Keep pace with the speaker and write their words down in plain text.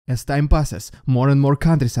As time passes, more and more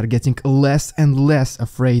countries are getting less and less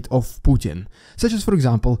afraid of Putin, such as for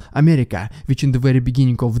example America, which in the very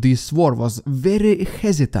beginning of this war was very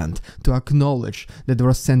hesitant to acknowledge that they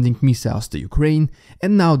were sending missiles to Ukraine,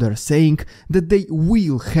 and now they're saying that they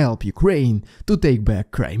will help Ukraine to take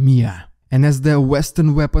back Crimea. And as the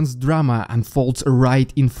Western weapons drama unfolds right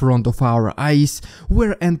in front of our eyes,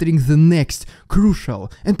 we're entering the next crucial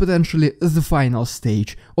and potentially the final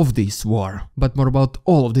stage of this war. But more about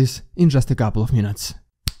all of this in just a couple of minutes.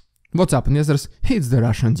 What's up, investors? It's the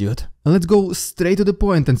Russian dude. Let's go straight to the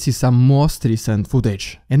point and see some most recent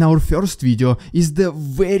footage. And our first video is the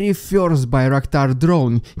very first Bayraktar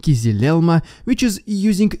drone, Kizilelma, which is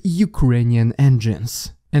using Ukrainian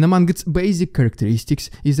engines. And among its basic characteristics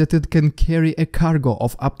is that it can carry a cargo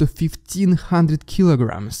of up to 1500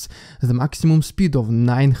 kilograms, the maximum speed of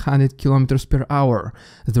 900 kilometers per hour,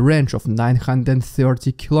 the range of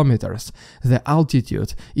 930 kilometers, the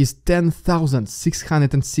altitude is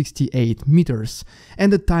 10,668 meters,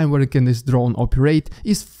 and the time where can this drone operate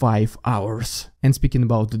is 5 hours. And speaking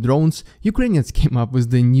about the drones, Ukrainians came up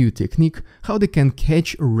with the new technique how they can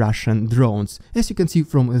catch Russian drones, as you can see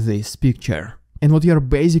from this picture. And what you are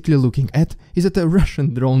basically looking at is that a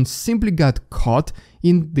Russian drone simply got caught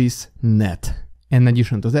in this net. And in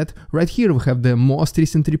addition to that, right here we have the most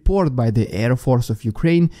recent report by the Air Force of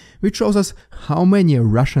Ukraine, which shows us how many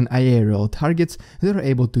Russian aerial targets they were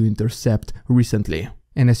able to intercept recently.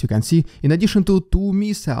 And as you can see, in addition to 2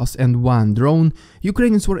 missiles and 1 drone,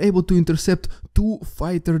 Ukrainians were able to intercept 2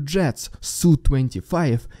 fighter jets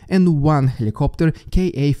Su-25 and 1 helicopter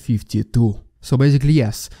Ka-52. So basically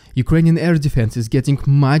yes, Ukrainian air defense is getting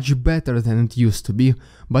much better than it used to be,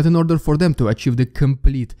 but in order for them to achieve the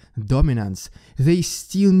complete dominance, they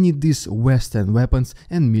still need these Western weapons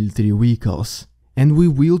and military vehicles. And we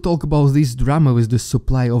will talk about this drama with the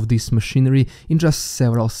supply of this machinery in just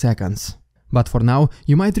several seconds. But for now,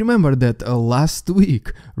 you might remember that last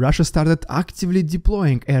week Russia started actively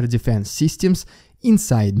deploying air defense systems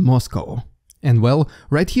inside Moscow. And well,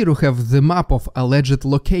 right here we have the map of alleged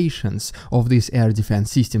locations of these air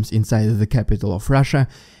defense systems inside the capital of Russia,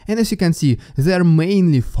 and as you can see, they are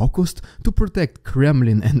mainly focused to protect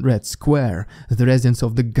Kremlin and Red Square, the residence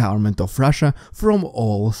of the government of Russia, from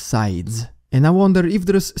all sides. And I wonder if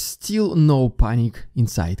there's still no panic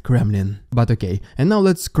inside Kremlin. But okay, and now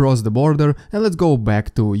let's cross the border and let's go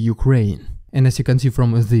back to Ukraine. And as you can see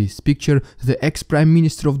from this picture, the ex-Prime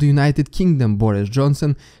Minister of the United Kingdom, Boris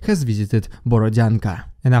Johnson, has visited Borodyanka.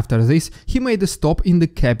 And after this, he made a stop in the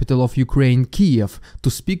capital of Ukraine, Kiev,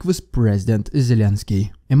 to speak with President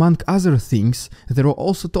Zelensky. Among other things, they were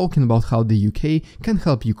also talking about how the UK can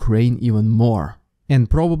help Ukraine even more. And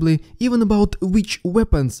probably even about which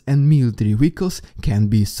weapons and military vehicles can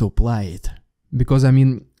be supplied. Because I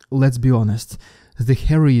mean, let's be honest, the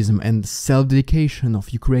heroism and self-dedication of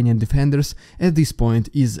Ukrainian defenders at this point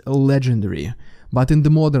is legendary, but in the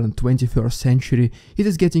modern 21st century it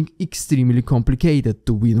is getting extremely complicated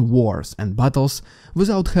to win wars and battles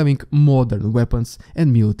without having modern weapons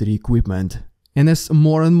and military equipment. And as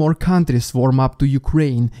more and more countries warm up to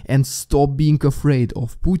Ukraine and stop being afraid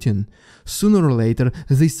of Putin, sooner or later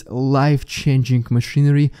this life-changing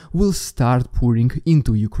machinery will start pouring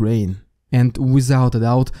into Ukraine. And without a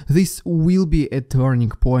doubt, this will be a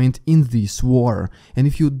turning point in this war. And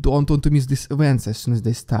if you don't want to miss these events as soon as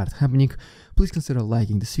they start happening, please consider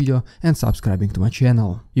liking this video and subscribing to my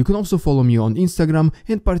channel. You can also follow me on Instagram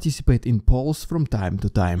and participate in polls from time to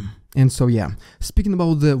time. And so yeah, speaking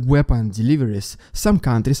about the weapon deliveries, some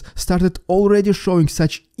countries started already showing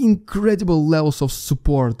such incredible levels of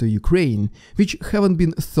support to Ukraine, which haven't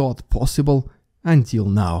been thought possible until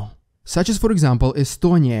now. Such as for example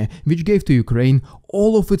Estonia, which gave to Ukraine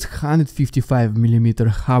all of its 155mm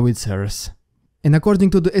howitzers. And according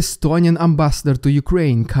to the Estonian ambassador to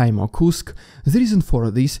Ukraine, Kaimo Kusk, the reason for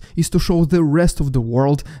this is to show the rest of the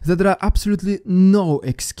world that there are absolutely no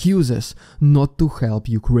excuses not to help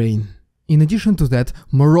Ukraine. In addition to that,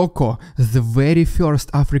 Morocco, the very first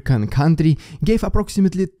African country, gave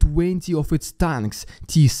approximately 20 of its tanks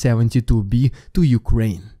T-72B to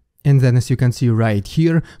Ukraine. And then as you can see right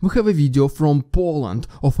here, we have a video from Poland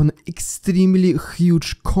of an extremely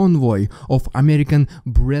huge convoy of American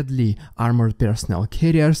Bradley armored personnel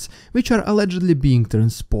carriers, which are allegedly being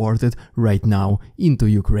transported right now into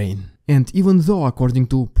Ukraine. And even though, according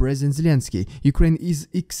to President Zelensky, Ukraine is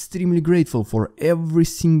extremely grateful for every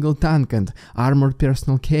single tank and armored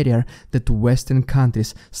personnel carrier that Western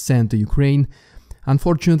countries send to Ukraine,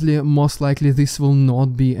 unfortunately, most likely this will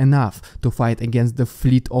not be enough to fight against the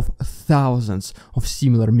fleet of thousands of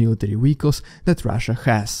similar military vehicles that Russia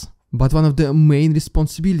has. But one of the main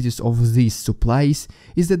responsibilities of these supplies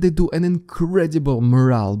is that they do an incredible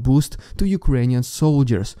morale boost to Ukrainian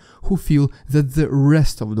soldiers who feel that the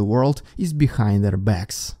rest of the world is behind their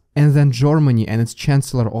backs. And then Germany and its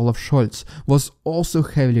Chancellor Olaf Scholz was also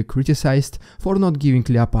heavily criticized for not giving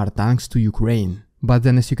Leopard tanks to Ukraine. But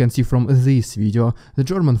then, as you can see from this video, the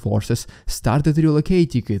German forces started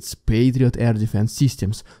relocating its Patriot air defense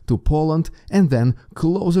systems to Poland and then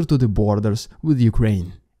closer to the borders with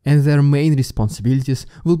Ukraine. And their main responsibilities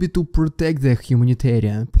will be to protect the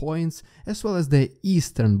humanitarian points as well as the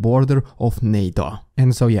eastern border of NATO.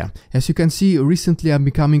 And so yeah, as you can see, recently I'm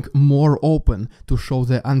becoming more open to show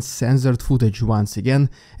the uncensored footage once again,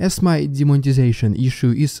 as my demonetization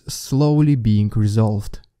issue is slowly being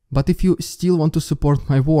resolved. But if you still want to support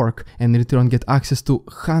my work and in return get access to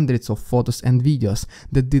hundreds of photos and videos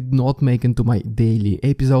that did not make into my daily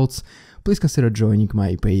episodes, please consider joining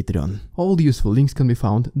my Patreon. All the useful links can be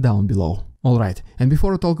found down below. Alright, and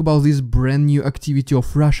before I talk about this brand new activity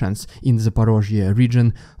of Russians in the Zaporozhye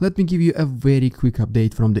region, let me give you a very quick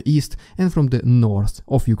update from the east and from the north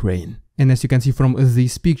of Ukraine. And as you can see from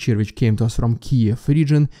this picture which came to us from Kiev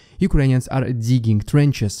region, Ukrainians are digging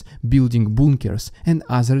trenches, building bunkers and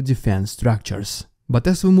other defense structures. But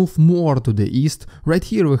as we move more to the east, right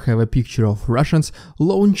here we have a picture of Russians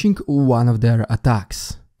launching one of their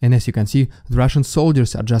attacks. And as you can see, the Russian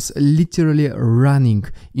soldiers are just literally running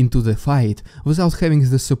into the fight without having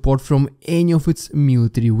the support from any of its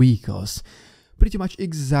military vehicles. Pretty much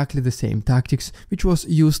exactly the same tactics which was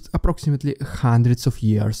used approximately hundreds of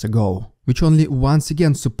years ago, which only once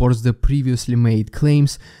again supports the previously made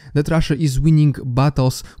claims that Russia is winning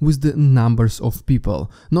battles with the numbers of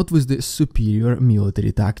people, not with the superior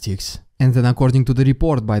military tactics. And then, according to the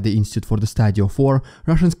report by the Institute for the Study of War,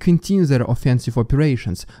 Russians continue their offensive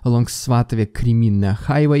operations along RETAKE Crimea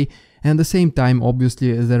highway, and at the same time,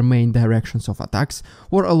 obviously, their main directions of attacks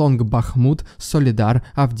were along Bakhmut, Soledar,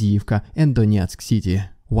 Avdiivka and Donetsk city.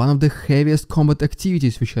 One of the heaviest combat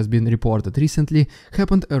activities which has been reported recently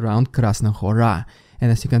happened around Krasnohora,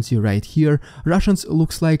 and as you can see right here, Russians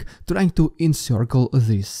looks like trying to encircle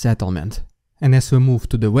this settlement. And as we move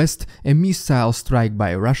to the west, a missile strike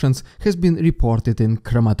by Russians has been reported in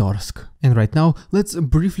Kramatorsk. And right now, let's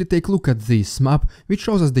briefly take a look at this map, which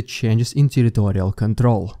shows us the changes in territorial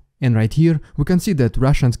control. And right here, we can see that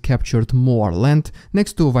Russians captured more land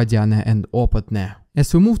next to Vadiane and Opotne.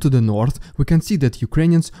 As we move to the north, we can see that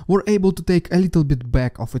Ukrainians were able to take a little bit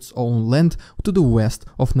back of its own land to the west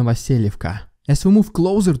of Novoselivka. As we move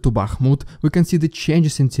closer to Bakhmut, we can see the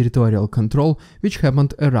changes in territorial control which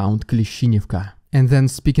happened around Klishchinivka. And then,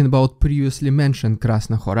 speaking about previously mentioned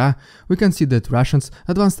Krasnohora, we can see that Russians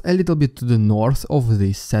advanced a little bit to the north of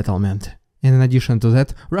this settlement. And in addition to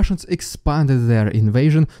that, Russians expanded their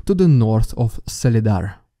invasion to the north of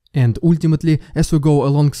Soledar. And ultimately, as we go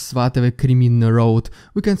along Svatove Crimea road,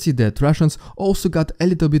 we can see that Russians also got a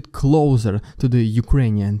little bit closer to the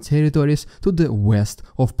Ukrainian territories to the west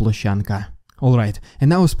of Ploshanka. Alright, and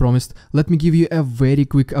now as promised, let me give you a very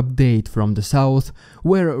quick update from the south,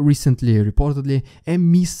 where recently, reportedly, a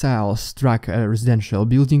missile struck a residential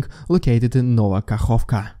building located in Nova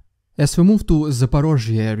Kakhovka. As we move to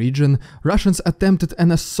Zaporozhye region, Russians attempted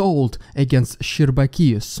an assault against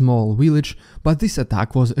Sherbaki, small village, but this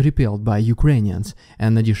attack was repelled by Ukrainians,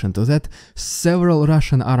 and in addition to that, several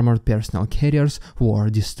Russian armored personnel carriers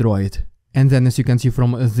were destroyed. And then, as you can see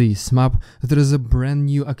from this map, there is a brand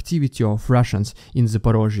new activity of Russians in the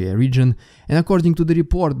Zaporozhye region, and according to the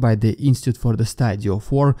report by the Institute for the Study of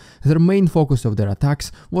War, their main focus of their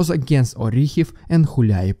attacks was against Orikhiv and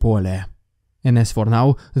Hulyai Pole. And as for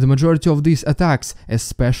now, the majority of these attacks,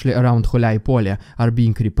 especially around Hulyai Pole, are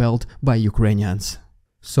being repelled by Ukrainians.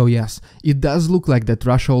 So yes, it does look like that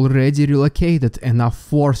Russia already relocated enough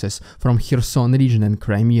forces from Kherson region and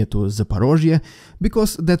Crimea to Zaporozhye,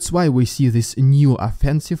 because that's why we see this new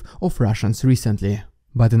offensive of Russians recently.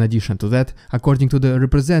 But in addition to that, according to the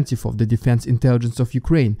representative of the Defense Intelligence of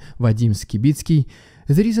Ukraine, Vadim Skibitsky,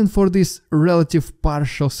 the reason for this relative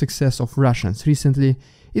partial success of Russians recently,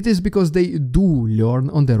 it is because they do learn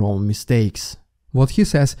on their own mistakes. What he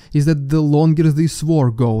says is that the longer this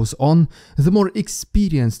war goes on, the more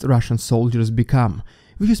experienced Russian soldiers become,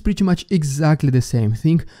 which is pretty much exactly the same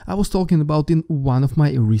thing I was talking about in one of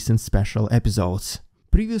my recent special episodes.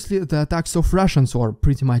 Previously, the attacks of Russians were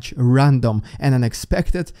pretty much random and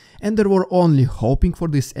unexpected, and they were only hoping for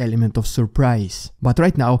this element of surprise. But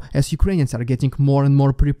right now, as Ukrainians are getting more and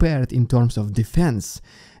more prepared in terms of defense,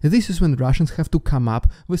 this is when Russians have to come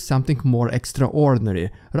up with something more extraordinary,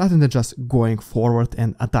 rather than just going forward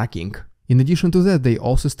and attacking. In addition to that, they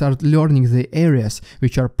also start learning the areas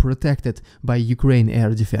which are protected by Ukraine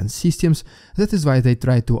air defense systems. That is why they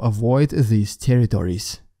try to avoid these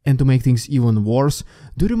territories. And to make things even worse,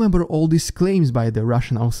 do you remember all these claims by the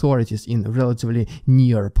Russian authorities in relatively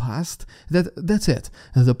near past that's it,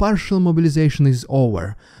 the partial mobilization is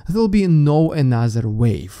over, there'll be no another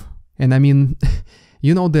wave. And I mean,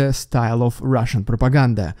 you know the style of Russian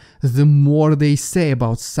propaganda, the more they say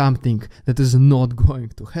about something that is not going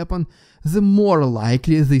to happen, the more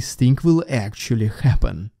likely this thing will actually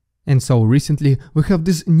happen. And so recently we have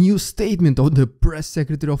this new statement of the press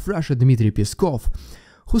secretary of Russia, Dmitry Peskov,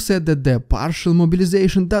 who said that the partial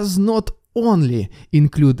mobilization does not only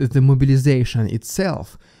include the mobilization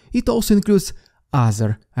itself, it also includes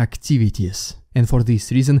other activities. And for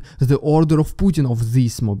this reason, the order of Putin of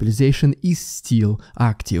this mobilization is still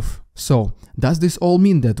active. So, does this all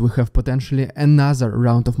mean that we have potentially another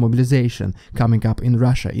round of mobilization coming up in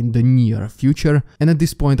Russia in the near future? And at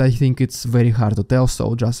this point I think it's very hard to tell,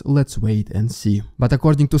 so just let's wait and see. But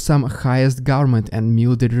according to some highest government and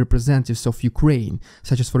military representatives of Ukraine,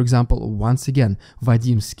 such as for example, once again,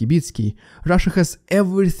 Vadim Skibitsky, Russia has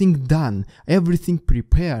everything done, everything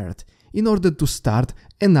prepared in order to start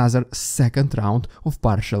another second round of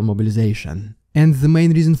partial mobilization. And the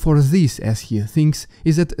main reason for this, as he thinks,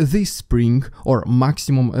 is that this spring, or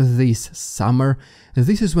maximum this summer,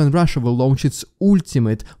 this is when Russia will launch its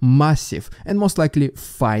ultimate, massive and most likely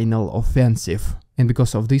final offensive. And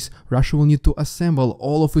because of this, Russia will need to assemble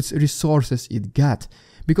all of its resources it got,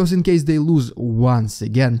 because in case they lose once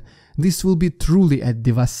again, this will be truly a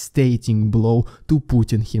devastating blow to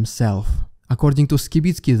Putin himself. According to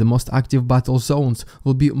Skibitsky, the most active battle zones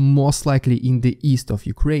will be most likely in the east of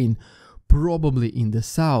Ukraine, probably in the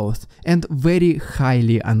south, and very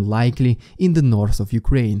highly unlikely in the north of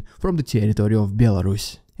Ukraine, from the territory of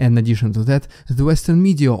Belarus. And in addition to that, the Western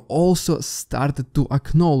media also started to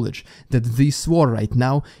acknowledge that this war right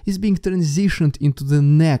now is being transitioned into the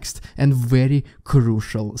next and very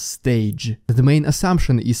crucial stage. The main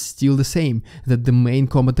assumption is still the same, that the main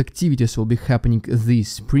combat activities will be happening this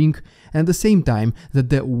spring, and at the same time that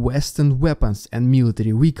the Western weapons and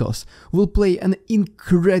military vehicles will play an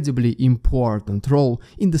incredibly important role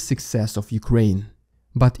in the success of Ukraine.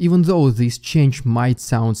 But even though this change might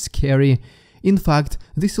sound scary, in fact,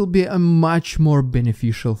 this will be much more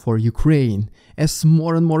beneficial for Ukraine, as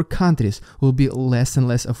more and more countries will be less and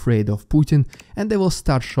less afraid of Putin and they will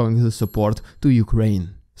start showing the support to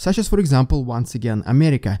Ukraine. Such as, for example, once again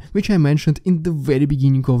America, which I mentioned in the very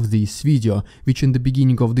beginning of this video, which in the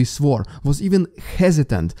beginning of this war was even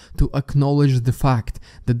hesitant to acknowledge the fact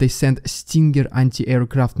that they sent Stinger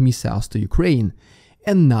anti-aircraft missiles to Ukraine.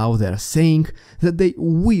 And now they're saying that they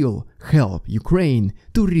will help Ukraine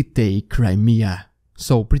to retake Crimea.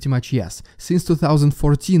 So pretty much yes, since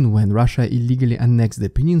 2014, when Russia illegally annexed the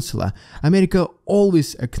peninsula, America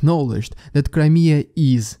always acknowledged that Crimea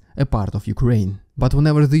is a part of Ukraine. But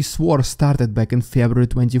whenever this war started back in February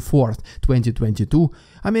 24th, 2022,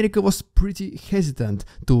 America was pretty hesitant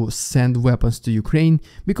to send weapons to Ukraine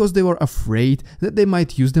because they were afraid that they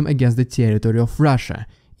might use them against the territory of Russia,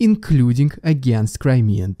 including against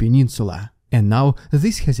Crimean Peninsula. And now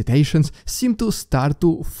these hesitations seem to start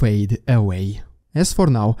to fade away. As for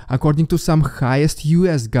now, according to some highest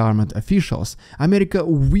US government officials, America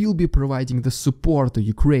will be providing the support to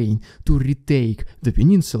Ukraine to retake the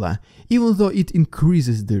peninsula, even though it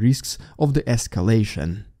increases the risks of the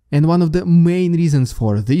escalation. And one of the main reasons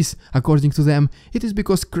for this, according to them, it is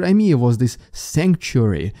because Crimea was this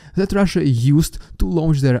sanctuary that Russia used to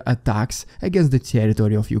launch their attacks against the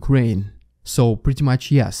territory of Ukraine. So pretty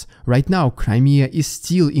much yes, right now Crimea is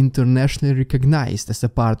still internationally recognized as a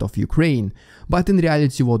part of Ukraine, but in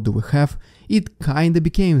reality what do we have? It kinda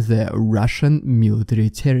became the Russian military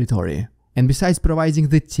territory. And besides providing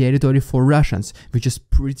the territory for Russians, which is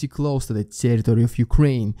pretty close to the territory of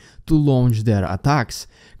Ukraine, to launch their attacks,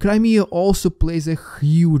 Crimea also plays a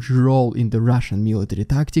huge role in the Russian military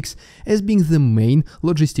tactics as being the main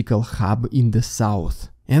logistical hub in the south.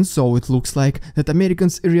 And so it looks like that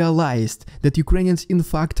Americans realized that Ukrainians in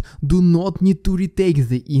fact do not need to retake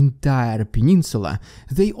the entire peninsula,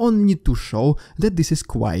 they only need to show that this is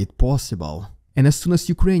quite possible. And as soon as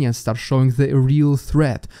Ukrainians start showing the real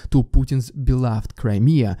threat to Putin's beloved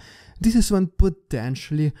Crimea, this is when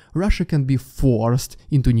potentially Russia can be forced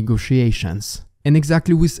into negotiations. And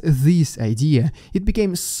exactly with this idea, it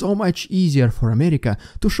became so much easier for America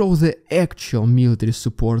to show the actual military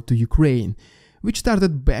support to Ukraine, which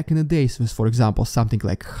started back in the days with, for example, something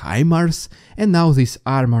like HIMARS, and now these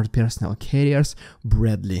armored personnel carriers,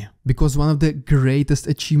 Bradley. Because one of the greatest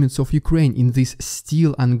achievements of Ukraine in this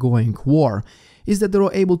still ongoing war is that they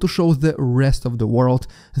were able to show the rest of the world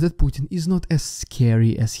that Putin is not as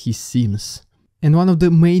scary as he seems. And one of the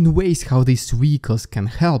main ways how these vehicles can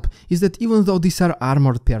help is that even though these are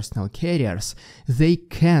armored personnel carriers, they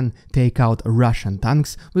can take out Russian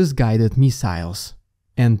tanks with guided missiles.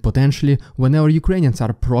 And potentially, whenever Ukrainians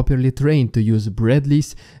are properly trained to use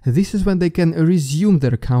Bradleys, this is when they can resume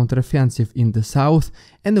their counteroffensive in the south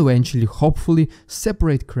and eventually, hopefully,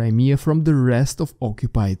 separate Crimea from the rest of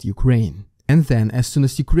occupied Ukraine. And then, as soon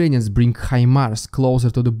as Ukrainians bring HIMARS closer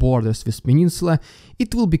to the borders with Peninsula,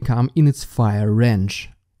 it will become in its fire range.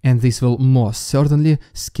 And this will most certainly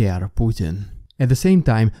scare Putin. At the same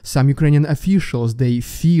time, some Ukrainian officials, they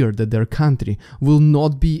fear that their country will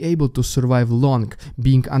not be able to survive long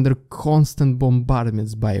being under constant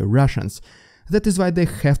bombardments by Russians. That is why they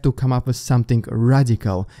have to come up with something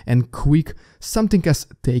radical and quick, something as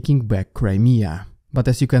taking back Crimea. But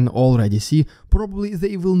as you can already see, probably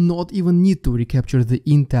they will not even need to recapture the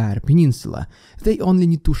entire peninsula, they only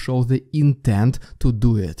need to show the intent to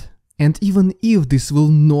do it. And even if this will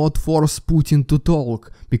not force Putin to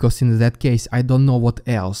talk, because in that case I don't know what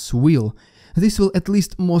else will, this will at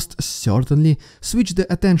least most certainly switch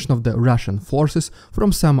the attention of the Russian forces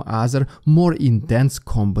from some other more intense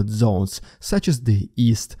combat zones, such as the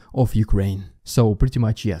east of Ukraine. So pretty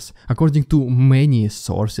much yes, according to many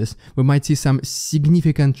sources, we might see some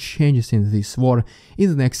significant changes in this war in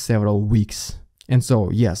the next several weeks. And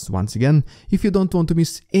so yes, once again, if you don't want to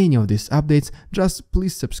miss any of these updates, just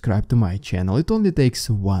please subscribe to my channel, it only takes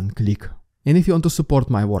one click. And if you want to support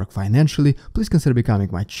my work financially, please consider becoming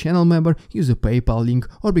my channel member, use a PayPal link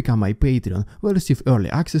or become my Patreon, where you receive early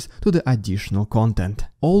access to the additional content.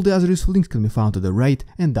 All the other useful links can be found to the right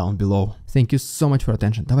and down below. Thank you so much for your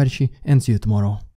attention, товарищи, and see you tomorrow.